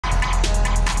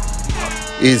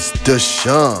is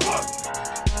Deshaun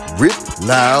Rip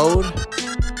Loud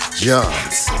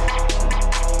Johnson.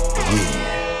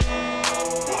 Yeah.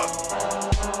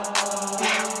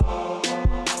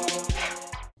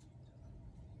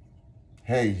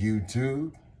 Hey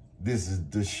YouTube, this is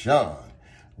Deshaun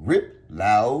Rip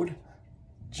Loud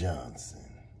Johnson.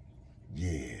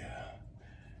 Yeah.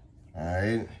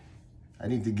 Alright. I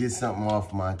need to get something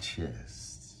off my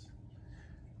chest.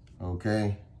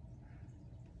 Okay?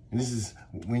 And this is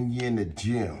when you're in the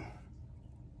gym,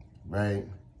 right?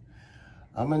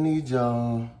 I'm gonna need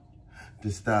y'all to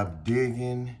stop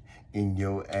digging in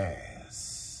your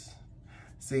ass.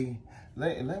 See,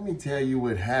 let me tell you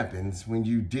what happens when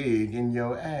you dig in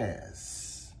your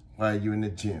ass while you're in the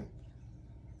gym.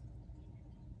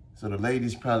 So the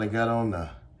ladies probably got on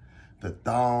the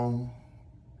thong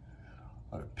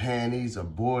or the panties or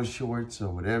board shorts or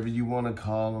whatever you want to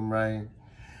call them, right?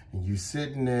 And you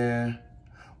sitting there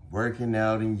working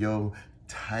out in your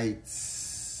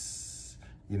tights.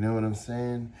 You know what I'm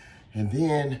saying? And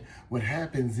then what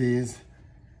happens is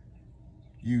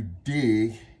you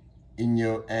dig in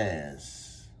your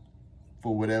ass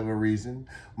for whatever reason,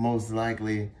 most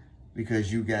likely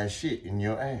because you got shit in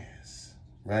your ass,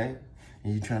 right?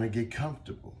 And you're trying to get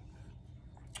comfortable.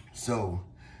 So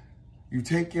you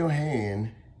take your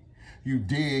hand, you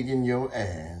dig in your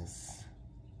ass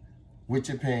with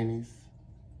your panties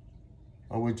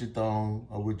or with your thong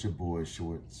or with your board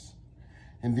shorts.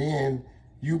 And then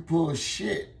you pull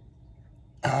shit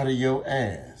out of your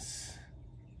ass.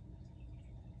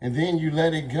 And then you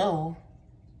let it go.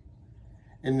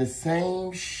 And the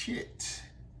same shit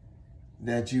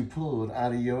that you pulled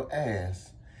out of your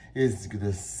ass is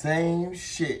the same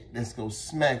shit that's gonna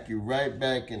smack you right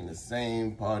back in the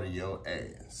same part of your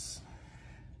ass.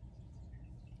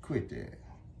 Quit that.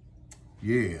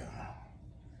 Yeah.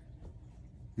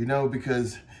 You know,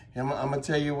 because I'm gonna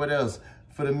tell you what else.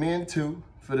 For the men too,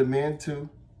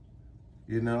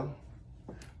 you know,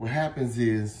 what happens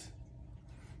is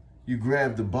you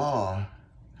grab the bar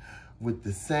with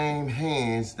the same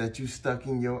hands that you stuck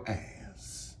in your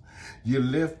ass. You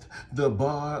lift the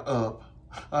bar up,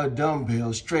 a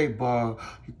dumbbell, straight bar,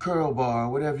 curl bar,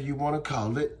 whatever you want to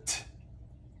call it,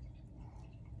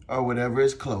 or whatever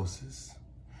is closest.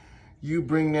 You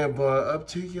bring that bar up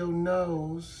to your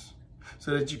nose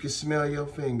so that you can smell your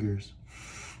fingers,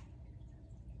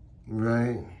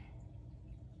 right?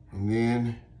 And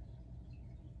then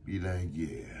be like,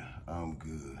 yeah, I'm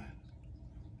good.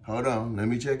 Hold on, let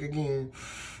me check again.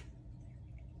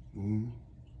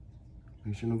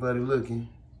 Make sure nobody looking.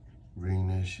 Bring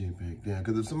that shit back down.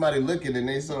 Because if somebody looking and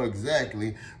they saw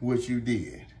exactly what you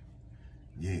did,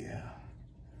 yeah.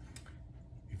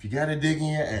 If you gotta dig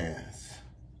in your ass,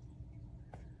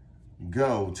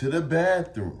 go to the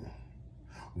bathroom,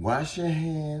 wash your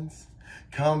hands,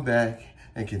 come back,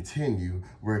 and continue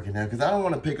working out. Because I don't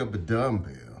want to pick up a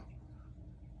dumbbell.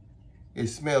 It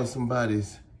smells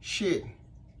somebody's shit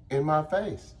in my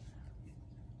face.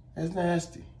 That's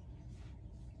nasty,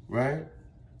 right?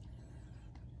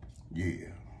 Yeah.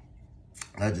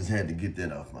 I just had to get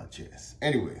that off my chest.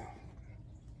 Anyway,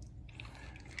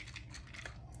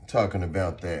 talking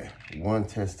about that one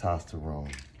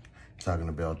testosterone, talking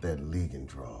about that legan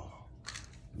draw.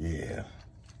 Yeah.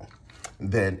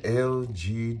 That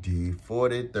LGD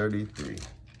 4033.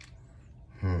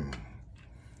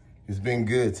 It's been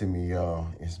good to me, y'all.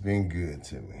 It's been good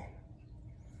to me.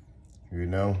 You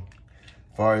know,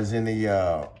 as far as any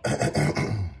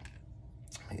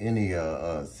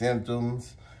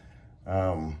symptoms,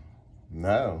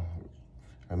 no.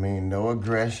 I mean, no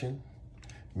aggression.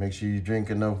 Make sure you drink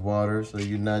enough water so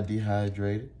you're not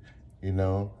dehydrated. You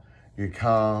know, you're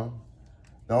calm.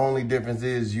 The only difference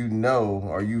is you know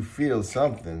or you feel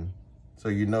something, so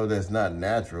you know that's not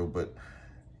natural, but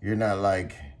you're not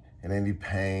like in any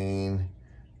pain.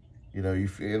 You know, you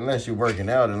feel, unless you're working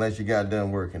out, unless you got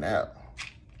done working out,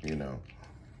 you know.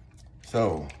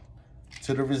 So,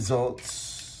 to the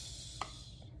results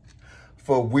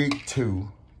for week 2.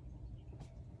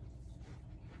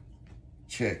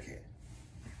 Check it.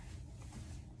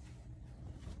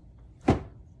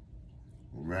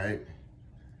 Right?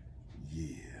 Yeah.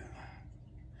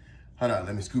 Hold on,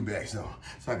 let me scoot back so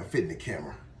I can fit in the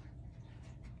camera.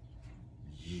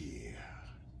 Yeah.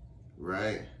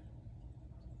 Right?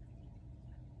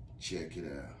 Check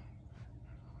it out.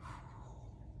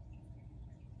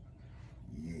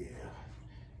 Yeah.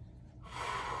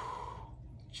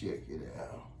 Check it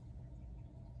out.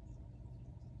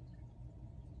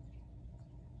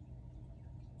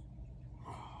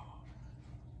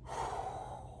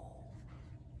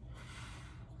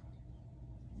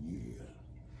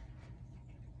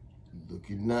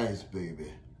 Looking nice,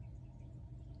 baby.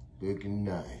 Looking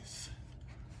nice.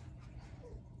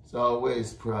 It's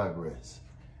always progress.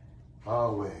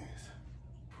 Always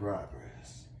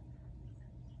progress.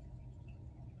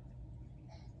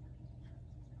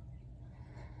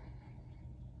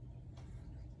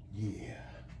 Yeah.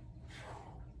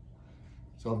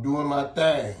 So I'm doing my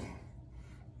thing.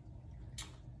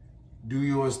 Do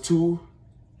yours too.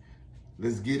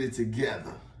 Let's get it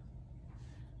together.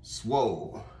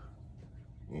 Swole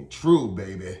and true,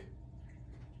 baby.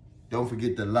 Don't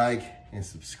forget to like and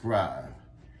subscribe.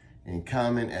 And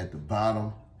comment at the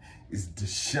bottom is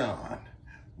Deshaun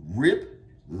Rip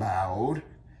Loud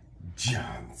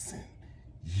Johnson.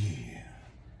 Yeah.